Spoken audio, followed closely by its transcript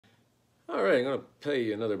Alright, I'm going to play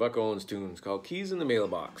you another Buck Owens tune. It's called Keys in the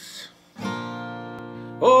Mailbox.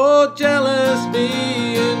 Oh, jealous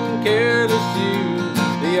me and careless you,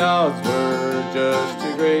 the odds were just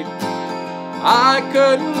too great. I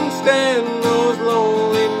couldn't stand those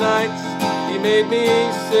lonely nights, you made me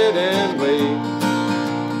sit and wait.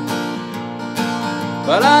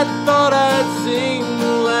 But I thought I'd seen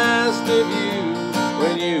the last of you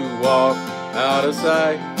when you walked out of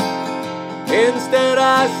sight. Instead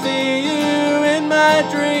I see you in my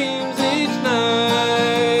dreams each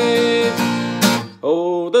night.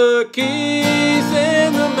 Oh, the keys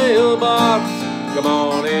in the mailbox, come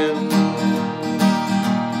on in.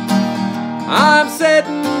 I'm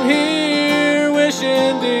sitting here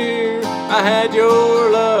wishing, dear, I had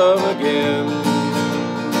your love again.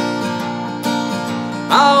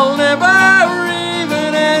 I'll never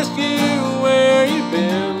even ask you where you've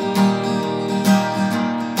been.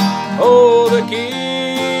 Oh, the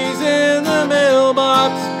keys in the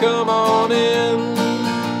mailbox, come on in.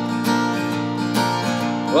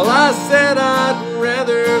 Well, I said I'd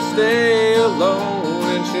rather stay alone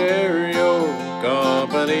and share your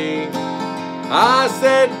company. I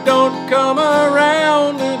said don't come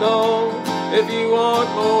around at all if you want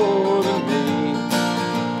more than me.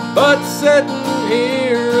 But sitting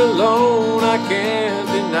here alone, I can't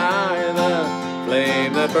deny the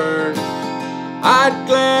flame that burns. I'd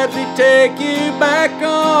gladly take you back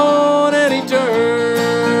on any terms.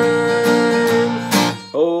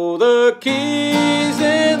 Oh, the keys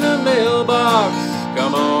in the mailbox,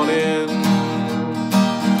 come on in.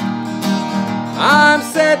 I'm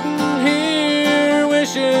sitting here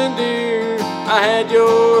wishing, dear, I had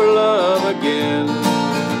your love again.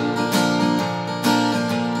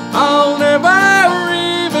 I'll never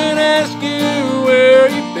even ask you where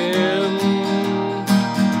you've been.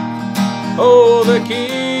 Oh, the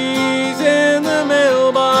keys in the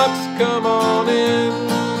mailbox, come on in.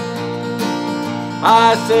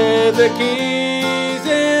 I said the keys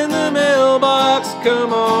in the mailbox,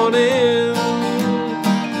 come on in.